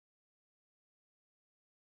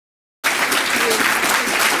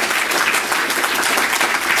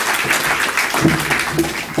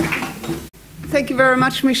Thank you very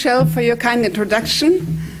much, Michelle, for your kind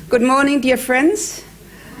introduction. Good morning, dear friends.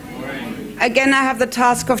 Good morning. Again, I have the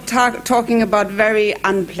task of talking about very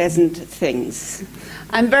unpleasant things.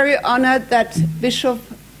 I'm very honored that Bishop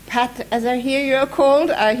Pat, as I hear you are called,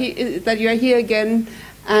 that you are here again,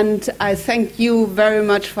 and I thank you very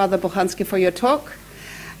much, Father Bochansky, for your talk.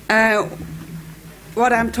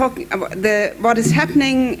 What is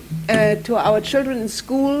happening to our children in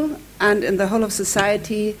school and in the whole of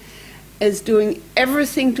society is doing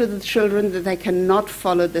everything to the children that they cannot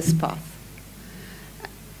follow this path.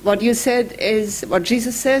 What you said is what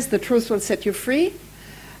Jesus says: the truth will set you free.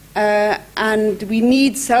 And we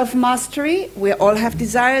need self-mastery. We all have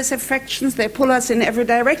desires, affections. They pull us in every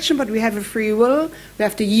direction, but we have a free will. We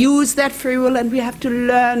have to use that free will, and we have to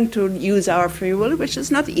learn to use our free will, which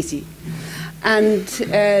is not easy. And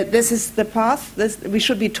this is the path. We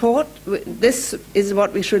should be taught. This is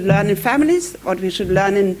what we should learn in families, what we should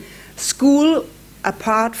learn in school,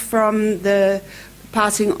 apart from the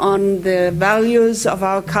passing on the values of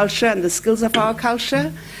our culture and the skills of our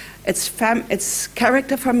culture. It's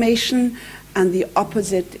character formation, and the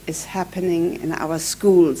opposite is happening in our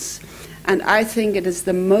schools. And I think it is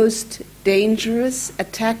the most dangerous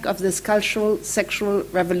attack of this cultural, sexual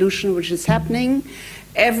revolution which is happening.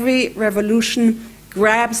 Every revolution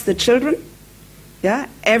grabs the children. Yeah?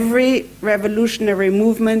 Every revolutionary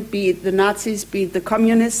movement, be it the Nazis, be it the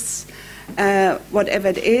communists, whatever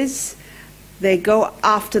it is, they go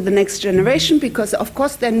after the next generation because, of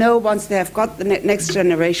course, they know once they have got the next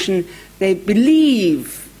generation, they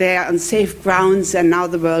believe they are on safe grounds and now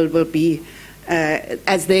the world will be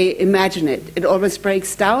as they imagine it. It always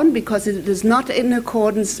breaks down because it is not in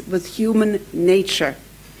accordance with human nature.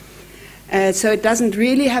 So it doesn't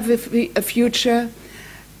really have a future,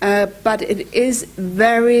 but it is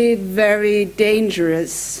very, very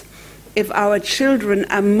dangerous if our children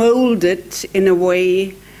are molded in a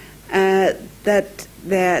way that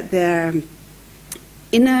their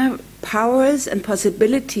inner powers and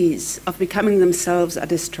possibilities of becoming themselves are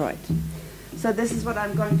destroyed. So this is what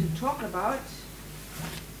I'm going to talk about.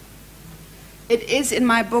 It is in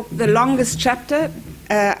my book the longest chapter.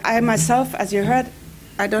 I myself, as you heard,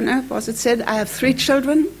 I don't know, was it said, I have 3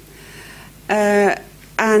 children.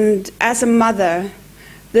 And as a mother,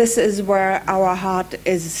 this is where our heart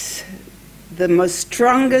is the most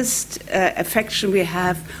strongest affection we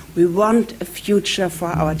have. We want a future for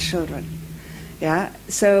our children. Yeah.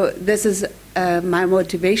 So this is my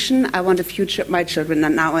motivation. I want a future. My children are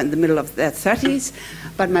now in the middle of their 30s,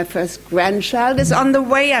 but my first grandchild is on the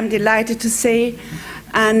way, I'm delighted to say.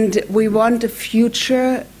 And we want a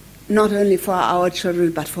future not only for our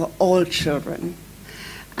children, but for all children.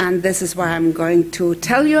 And this is why I'm going to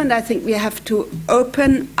tell you, and I think we have to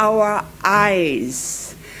open our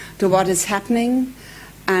eyes to what is happening.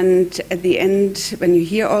 And at the end, when you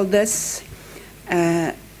hear all this,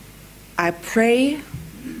 I pray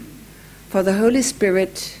for the Holy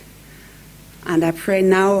Spirit, and I pray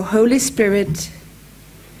now, Holy Spirit,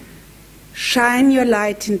 shine your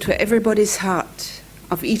light into everybody's heart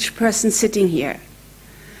of each person sitting here,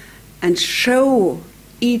 and show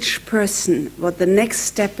each person what the next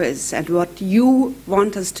step is and what you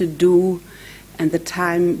want us to do in the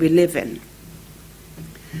time we live in.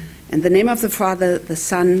 In the name of the Father, the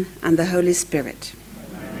Son, and the Holy Spirit.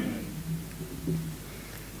 Amen.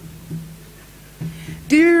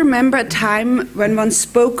 Do you remember a time when one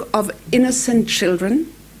spoke of innocent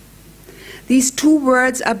children? These 2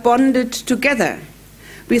 words are bonded together.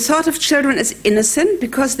 We thought of children as innocent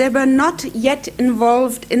because they were not yet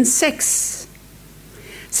involved in sex.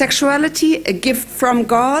 Sexuality, a gift from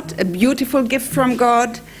God, a beautiful gift from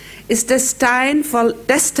God, is destined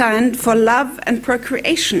for love and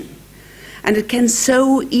procreation. And it can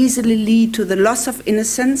so easily lead to the loss of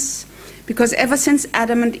innocence, because ever since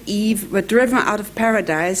Adam and Eve were driven out of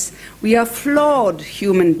paradise, we are flawed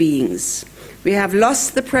human beings. We have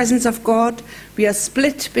lost the presence of God. We are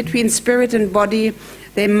split between spirit and body.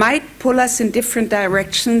 They might pull us in different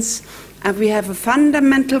directions, and we have a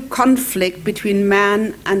fundamental conflict between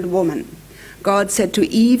man and woman. God said to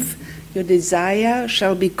Eve, "Your desire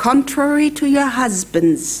shall be contrary to your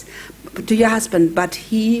husband, but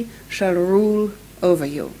he shall rule over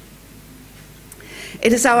you."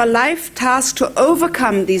 It is our life task to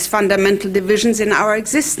overcome these fundamental divisions in our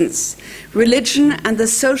existence. Religion and the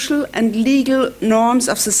social and legal norms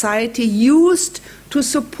of society used to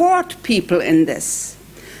support people in this.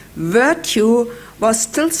 Virtue was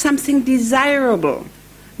still something desirable.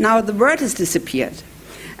 Now the word has disappeared.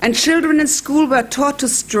 And children in school were taught to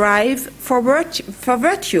strive for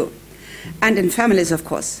virtue. And in families, of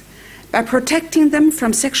course. By protecting them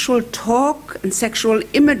from sexual talk and sexual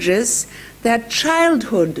images, their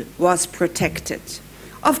childhood was protected.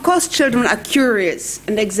 Of course, children are curious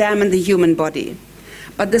and examine the human body,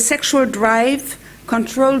 but the sexual drive,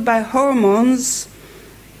 controlled by hormones,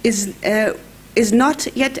 is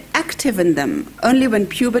not yet active in them. Only when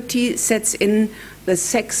puberty sets in, the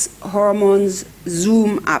sex hormones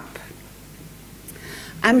zoom up.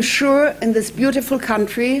 I'm sure in this beautiful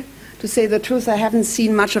country, to say the truth, I haven't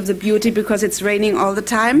seen much of the beauty because it's raining all the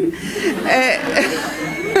time.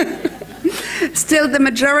 Still, the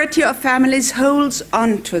majority of families holds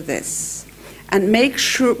on to this and makes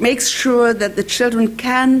sure that the children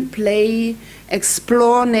can play,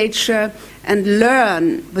 explore nature, and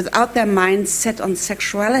learn without their minds set on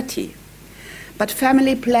sexuality. But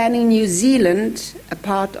Family Planning New Zealand, a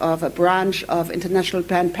part of a branch of International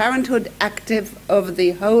Planned Parenthood active over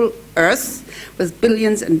the whole earth with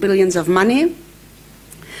billions and billions of money,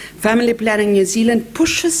 Family Planning New Zealand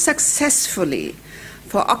pushes successfully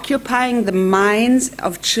for occupying the minds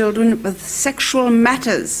of children with sexual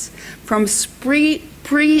matters from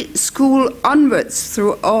preschool onwards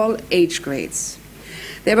through all age grades.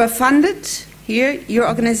 They were funded, here, your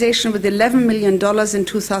organization, with $11 million in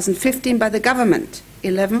 2015 by the government.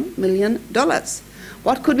 $11 million.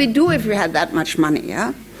 What could we do if we had that much money,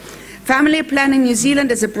 yeah? Family Planning New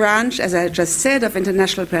Zealand is a branch, as I just said, of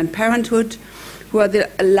International Planned Parenthood, who are the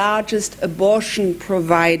largest abortion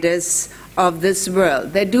providers of this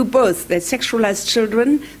world. They do both. They sexualize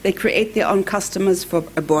children, they create their own customers for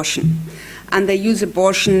abortion. And they use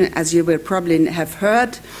abortion, as you will probably have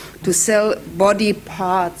heard, to sell body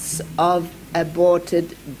parts of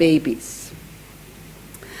aborted babies.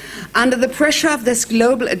 Under the pressure of this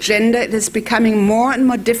global agenda, it is becoming more and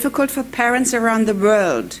more difficult for parents around the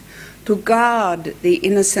world to guard the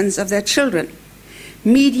innocence of their children.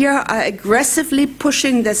 Media are aggressively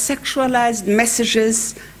pushing their sexualized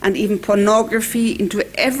messages and even pornography into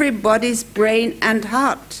everybody's brain and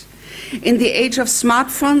heart. In the age of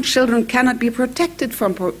smartphones, children cannot be protected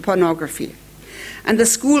from pornography. And the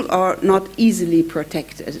schools are not easily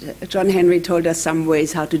protected. John Henry told us some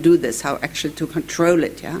ways how to do this, how actually to control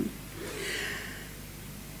it, yeah?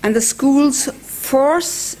 And the schools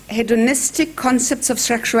force hedonistic concepts of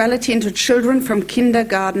sexuality into children from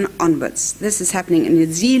kindergarten onwards. This is happening in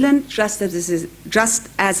New Zealand, just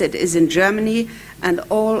as it is in Germany and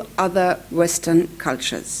all other Western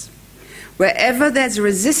cultures. Wherever there's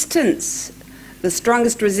resistance, the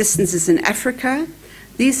strongest resistance is in Africa,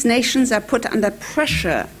 these nations are put under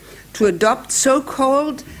pressure to adopt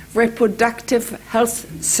so-called reproductive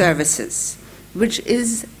health services, which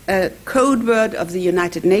is a code word of the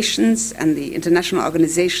United Nations and the international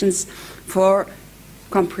organizations for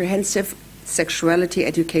comprehensive sexuality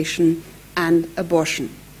education and abortion.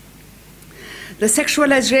 The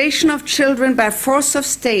sexualization of children by force of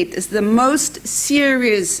state is the most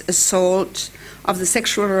serious assault of the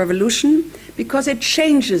sexual revolution because it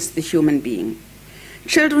changes the human being.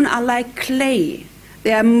 Children are like clay.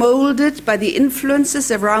 They are molded by the influences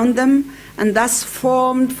around them and thus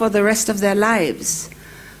formed for the rest of their lives.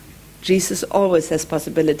 Jesus always has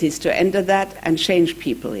possibilities to enter that and change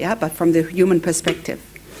people, yeah, but from the human perspective.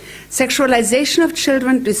 Sexualization of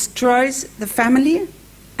children destroys the family,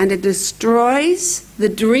 and it destroys the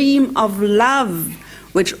dream of love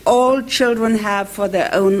which all children have for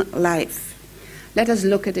their own life. Let us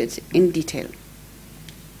look at it in detail.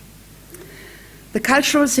 The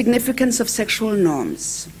cultural significance of sexual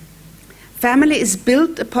norms. Family is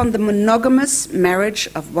built upon the monogamous marriage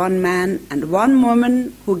of one man and one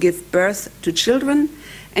woman who give birth to children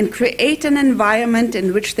and create an environment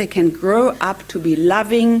in which they can grow up to be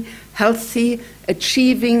loving, healthy,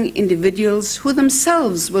 achieving individuals who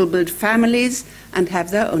themselves will build families and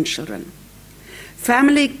have their own children.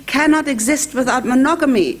 Family cannot exist without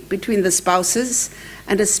monogamy between the spouses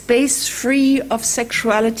and a space free of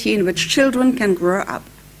sexuality in which children can grow up.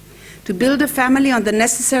 To build a family on the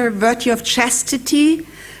necessary virtue of chastity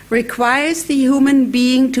requires the human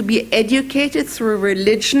being to be educated through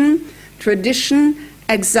religion, tradition,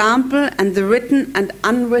 example, and the written and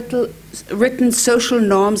unwritten social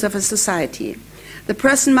norms of a society. The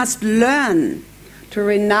person must learn to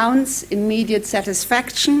renounce immediate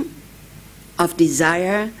satisfaction of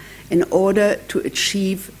desire in order to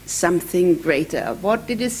achieve something greater. What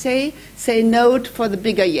did it say? Say no for the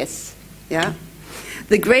bigger yes. Yeah?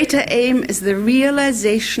 The greater aim is the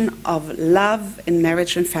realization of love in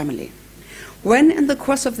marriage and family. When in the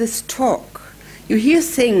course of this talk you hear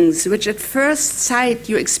things which at first sight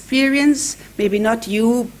you experience, maybe not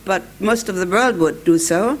you, but most of the world would do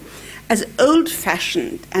so, as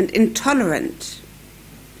old-fashioned and intolerant,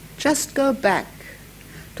 just go back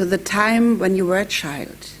to the time when you were a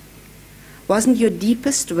child? Wasn't your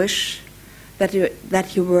deepest wish that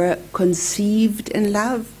you were conceived in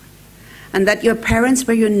love, and that your parents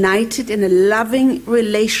were united in a loving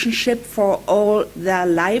relationship for all their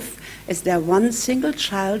life? Is there one single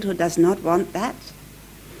child who does not want that?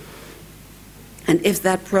 And if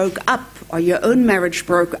that broke up, or your own marriage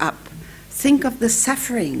broke up, think of the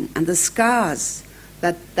suffering and the scars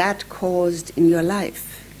that caused in your life.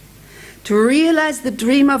 To realize the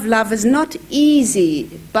dream of love is not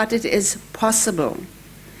easy, but it is possible.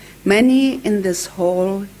 Many in this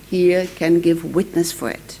hall here can give witness for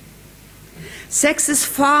it. Sex is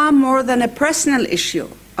far more than a personal issue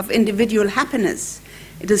of individual happiness.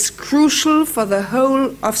 It is crucial for the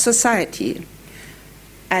whole of society.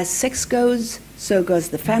 As sex goes, so goes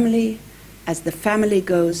the family. As the family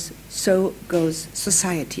goes, so goes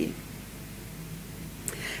society.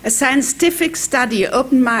 A scientific study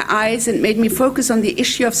opened my eyes and made me focus on the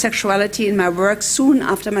issue of sexuality in my work soon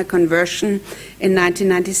after my conversion in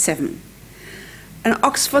 1997. An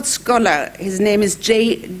Oxford scholar, his name is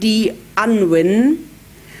J.D. Unwin,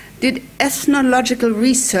 did ethnological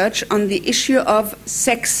research on the issue of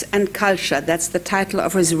sex and culture. That's the title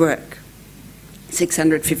of his work.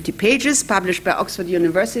 650 pages, published by Oxford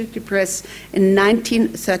University Press in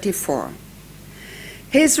 1934.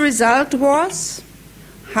 His result was,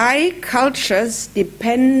 high cultures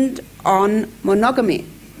depend on monogamy.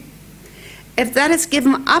 If that is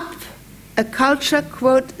given up, a culture,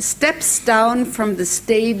 quote, steps down from the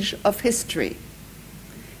stage of history.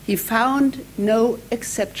 He found no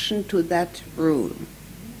exception to that rule.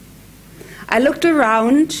 I looked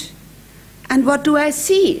around, and what do I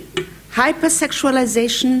see?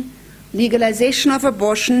 Hypersexualization, legalization of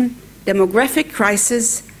abortion, demographic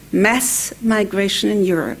crisis, mass migration in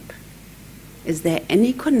Europe. Is there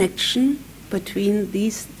any connection between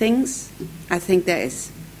these things? I think there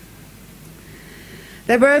is.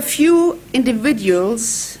 There were a few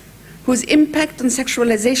individuals whose impact on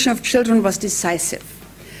sexualization of children was decisive.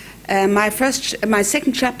 My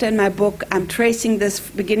second chapter in my book, I'm tracing this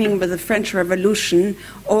beginning with the French Revolution,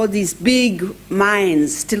 all these big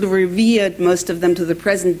minds, still revered, most of them to the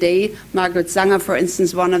present day, Margaret Sanger, for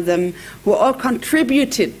instance, one of them, who all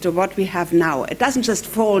contributed to what we have now. It doesn't just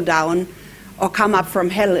fall down or come up from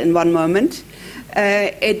hell in one moment.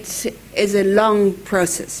 It is a long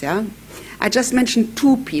process, yeah? I just mentioned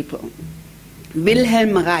two people.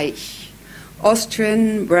 Wilhelm Reich,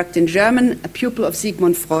 Austrian, worked in German, a pupil of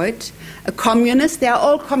Sigmund Freud, a communist. They are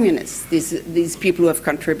all communists, these people who have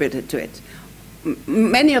contributed to it.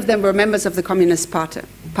 Many of them were members of the Communist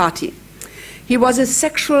Party. He was a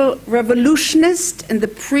sexual revolutionist in the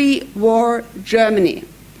pre-war Germany,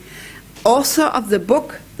 author of the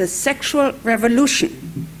book, The Sexual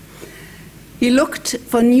Revolution. He looked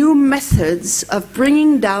for new methods of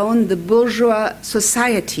bringing down the bourgeois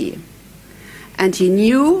society, and he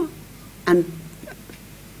knew and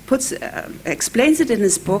explains it in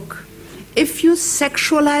his book, if you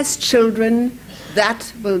sexualize children,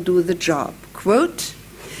 that will do the job. Quote,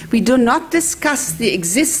 we do not discuss the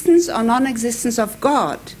existence or non-existence of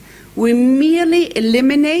God. We merely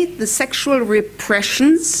eliminate the sexual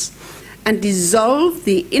repressions and dissolve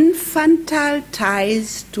the infantile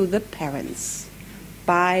ties to the parents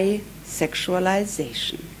by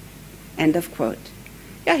sexualization. End of quote.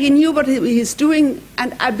 Yeah, he knew what he was doing,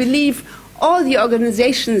 and I believe all the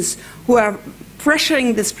organizations who are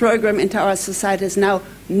pressuring this program into our societies now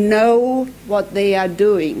know what they are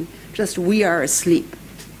doing, just we are asleep.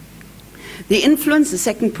 The influence, the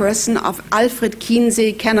second person, of Alfred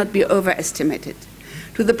Kinsey cannot be overestimated.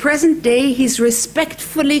 To the present day, he's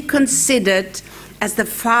respectfully considered as the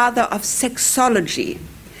father of sexology.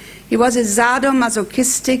 He was a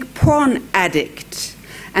sadomasochistic porn addict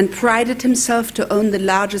and prided himself to own the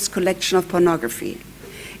largest collection of pornography.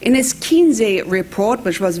 In his Kinsey report,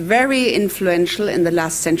 which was very influential in the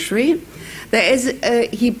last century,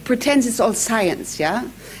 he pretends it's all science, yeah?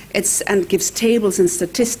 And gives tables and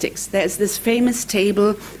statistics. There is this famous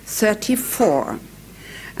table 34.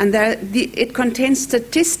 And it contains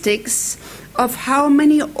statistics of how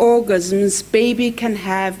many orgasms baby can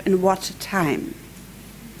have in what time.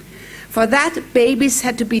 For that, babies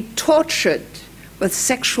had to be tortured with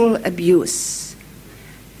sexual abuse.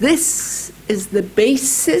 This is the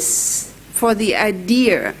basis for the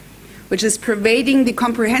idea, which is pervading the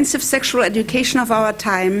comprehensive sexual education of our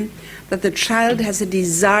time, that the child has a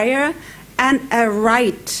desire and a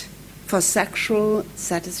right for sexual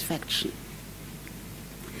satisfaction.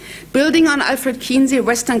 Building on Alfred Kinsey,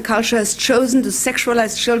 Western culture has chosen to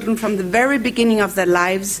sexualize children from the very beginning of their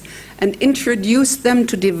lives and introduce them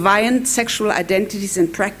to deviant sexual identities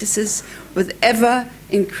and practices with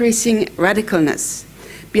ever-increasing radicalness.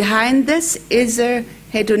 Behind this is a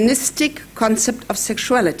hedonistic concept of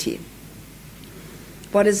sexuality.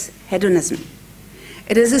 What is hedonism?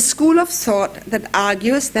 It is a school of thought that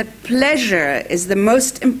argues that pleasure is the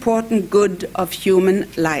most important good of human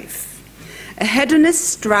life. A hedonist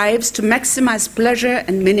strives to maximize pleasure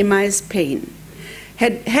and minimize pain.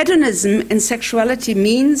 Hedonism in sexuality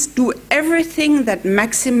means do everything that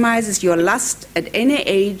maximizes your lust at any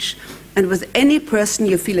age and with any person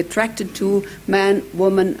you feel attracted to, man,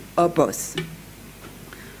 woman, or both.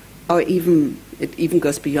 Or it even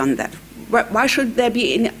goes beyond that. Why should there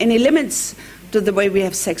be any limits to the way we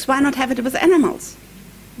have sex? Why not have it with animals?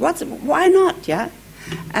 Why not, yeah?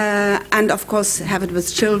 And of course, have it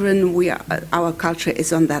with children. Our culture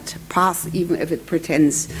is on that path, even if it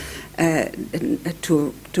pretends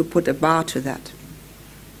to put a bar to that.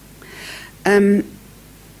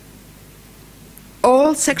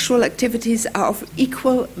 All sexual activities are of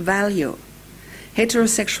equal value.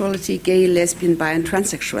 Heterosexuality, gay, lesbian, bi, and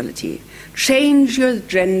transsexuality. Change your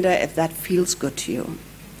gender if that feels good to you.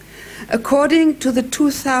 According to the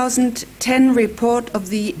 2010 report of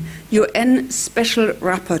the UN Special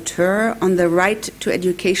Rapporteur on the Right to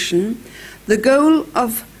Education, the goal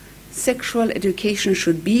of sexual education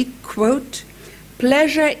should be, quote,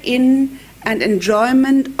 pleasure in and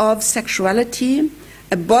enjoyment of sexuality,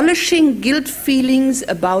 abolishing guilt feelings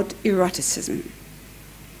about eroticism.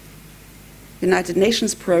 United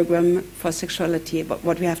Nations program for sexuality, about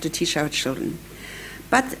what we have to teach our children.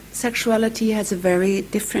 But sexuality has a very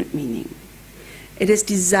different meaning. It is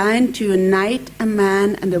designed to unite a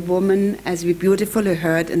man and a woman, as we beautifully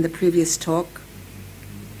heard in the previous talk,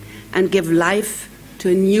 and give life to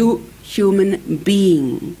a new human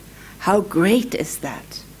being. How great is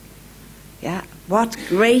that? Yeah, what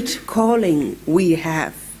great calling we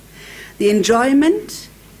have. The enjoyment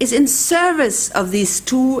is in service of these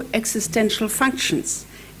two existential functions.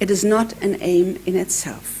 It is not an aim in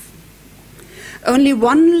itself. Only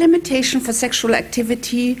one limitation for sexual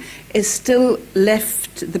activity is still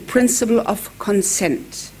left, the principle of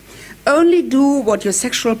consent. Only do what your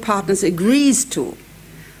sexual partner agrees to.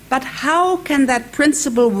 But how can that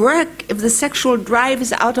principle work if the sexual drive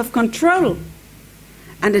is out of control?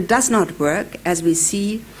 And it does not work, as we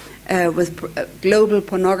see with global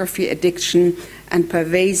pornography addiction and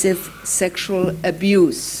pervasive sexual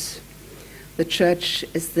abuse. The church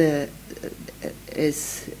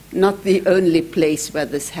is not the only place where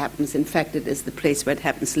this happens. In fact, it is the place where it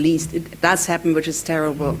happens least. It does happen, which is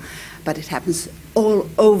terrible, but it happens all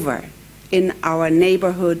over, in our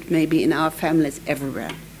neighborhood, maybe in our families,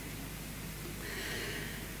 everywhere.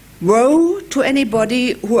 Woe to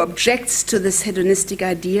anybody who objects to this hedonistic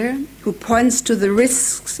idea, who points to the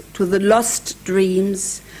risks, to the lost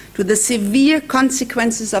dreams, to the severe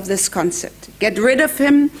consequences of this concept. Get rid of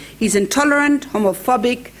him. He's intolerant,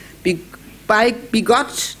 homophobic,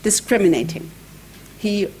 bigot, discriminating,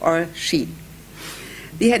 he or she.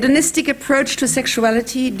 The hedonistic approach to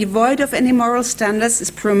sexuality, devoid of any moral standards,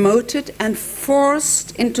 is promoted and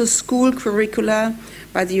forced into school curricula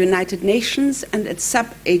by the United Nations and its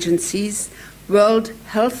sub-agencies, World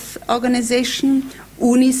Health Organization,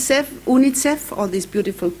 UNICEF, all these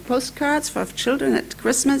beautiful postcards for children at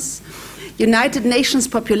Christmas, United Nations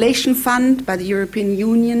Population Fund by the European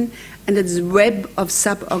Union, and its web of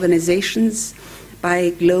sub-organizations by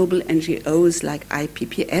global NGOs like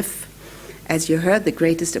IPPF, as you heard, the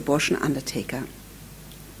greatest abortion undertaker,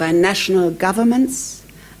 by national governments,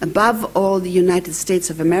 above all the United States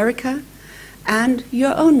of America, and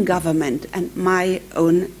your own government and my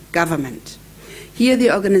own government. Here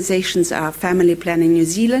the organizations are Family Planning New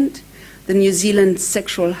Zealand, the New Zealand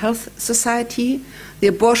Sexual Health Society, the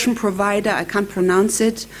abortion provider, I can't pronounce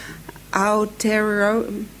it,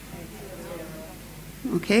 Aotearoa,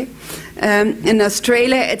 okay. In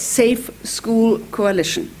Australia, it's Safe School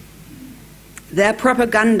Coalition. Their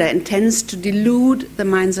propaganda intends to delude the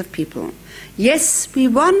minds of people. Yes, we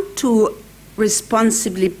want to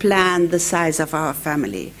responsibly plan the size of our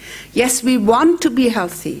family. Yes, we want to be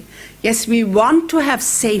healthy. Yes, we want to have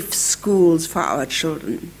safe schools for our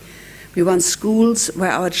children. We want schools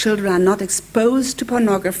where our children are not exposed to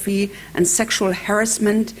pornography and sexual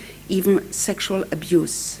harassment, even sexual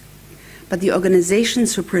abuse. But the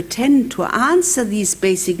organizations who pretend to answer these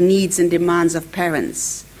basic needs and demands of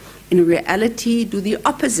parents in reality do the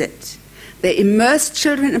opposite. They immerse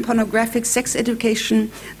children in pornographic sex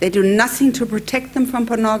education. They do nothing to protect them from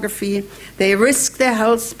pornography. They risk their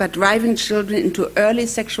health by driving children into early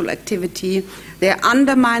sexual activity. They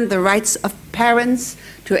undermine the rights of parents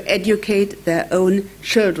to educate their own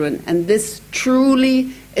children. And this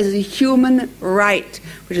truly is a human right,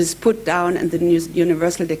 which is put down in the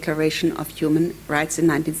Universal Declaration of Human Rights in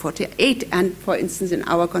 1948 and, for instance, in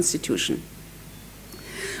our Constitution.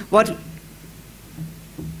 What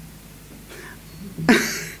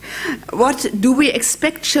do we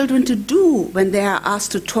expect children to do when they are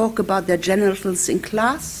asked to talk about their genitals in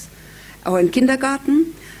class or in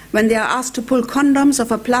kindergarten? When they are asked to pull condoms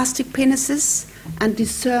over plastic penises and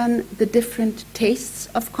discern the different tastes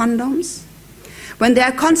of condoms? When they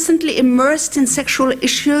are constantly immersed in sexual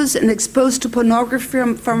issues and exposed to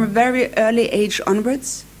pornography from a very early age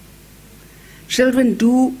onwards? Children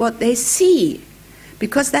do what they see,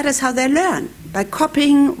 because that is how they learn, by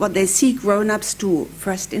copying what they see grown-ups do,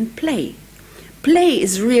 first in play. Play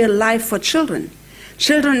is real life for children.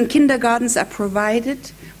 Children in kindergartens are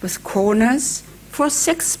provided with corners for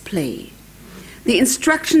sex play. The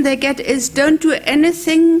instruction they get is, don't do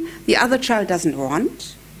anything the other child doesn't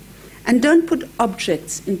want, and don't put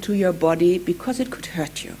objects into your body because it could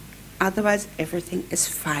hurt you. Otherwise, everything is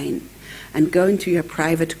fine. And go into your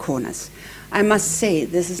private corners. I must say,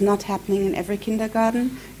 this is not happening in every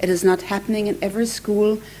kindergarten. It is not happening in every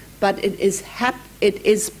school, but it is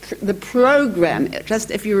the program. Just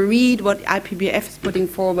if you read what IPBF is putting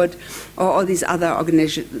forward, or all these other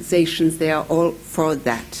organizations, they are all for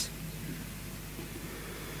that.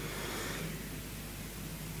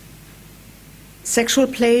 Sexual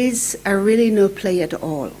plays are really no play at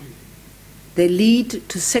all. They lead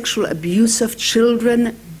to sexual abuse of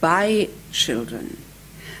children by children.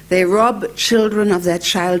 They rob children of their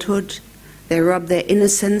childhood. They rob their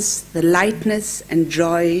innocence, the lightness and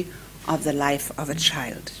joy of the life of a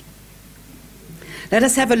child. Let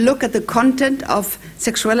us have a look at the content of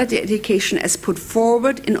sexuality education as put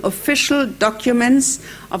forward in official documents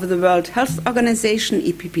of the World Health Organization,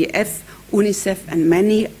 EPPF, UNICEF, and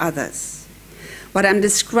many others. What I'm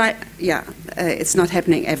describing, it's not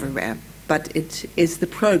happening everywhere, but it is the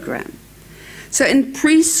program. So in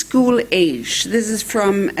preschool age, this is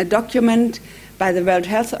from a document by the World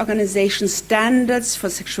Health Organization, Standards for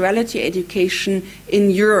Sexuality Education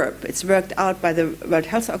in Europe. It's worked out by the World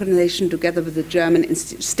Health Organization together with the German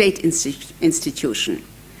state institution.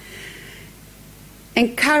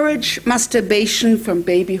 Encourage masturbation from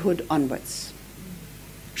babyhood onwards.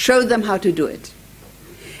 Show them how to do it.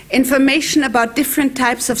 Information about different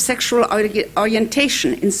types of sexual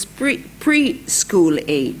orientation in preschool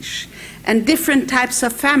age, and different types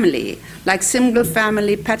of family, like single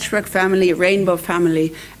family, patchwork family, rainbow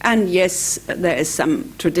family, and yes, there is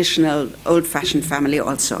some traditional old-fashioned family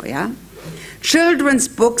also, yeah? Children's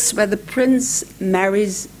books where the prince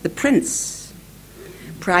marries the prince.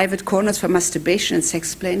 Private corners for masturbation and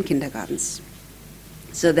sex play in kindergartens.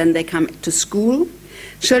 So then they come to school.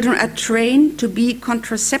 Children are trained to be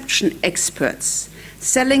contraception experts,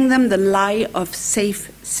 selling them the lie of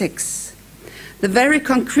safe sex. The very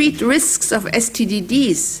concrete risks of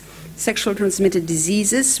STDs, sexually transmitted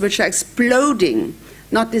diseases, which are exploding,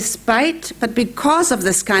 not despite, but because of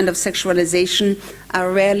this kind of sexualization,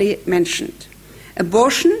 are rarely mentioned.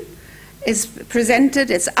 Abortion is presented,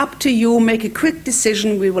 it's up to you, make a quick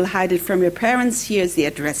decision, we will hide it from your parents, here's the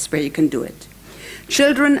address where you can do it.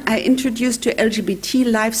 Children are introduced to LGBT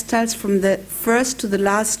lifestyles from the first to the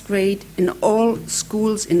last grade in all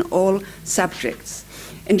schools, in all subjects.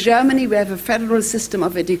 In Germany, we have a federal system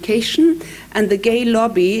of education, and the gay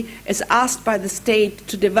lobby is asked by the state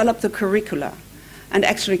to develop the curricula and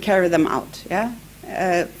actually carry them out, yeah?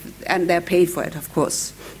 And they're paid for it, of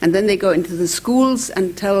course. And then they go into the schools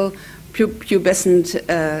and tell pubescent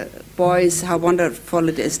boys how wonderful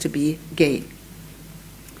it is to be gay.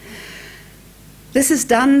 This is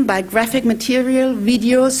done by graphic material,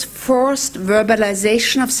 videos, forced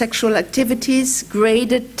verbalization of sexual activities,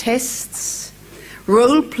 graded tests,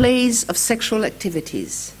 role plays of sexual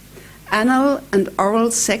activities. Anal and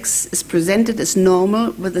oral sex is presented as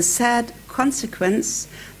normal, with the sad consequence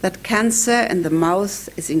that cancer in the mouth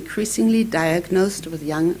is increasingly diagnosed with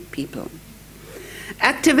young people.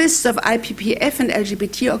 Activists of IPPF and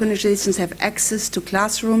LGBT organizations have access to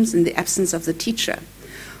classrooms in the absence of the teacher.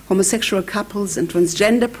 Homosexual couples and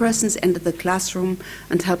transgender persons enter the classroom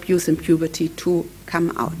and help youth in puberty to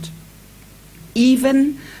come out.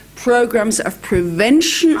 Even programs of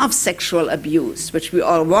prevention of sexual abuse, which we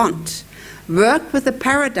all want, work with the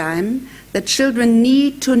paradigm that children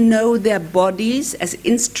need to know their bodies as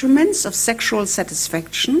instruments of sexual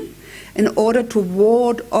satisfaction in order to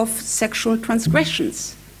ward off sexual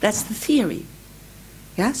transgressions. That's the theory.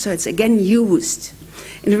 Yeah? So it's again used.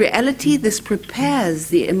 In reality, this prepares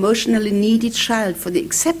the emotionally needy child for the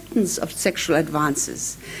acceptance of sexual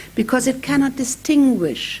advances because it cannot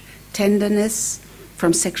distinguish tenderness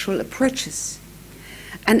from sexual approaches.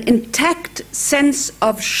 An intact sense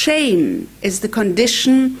of shame is the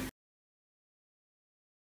condition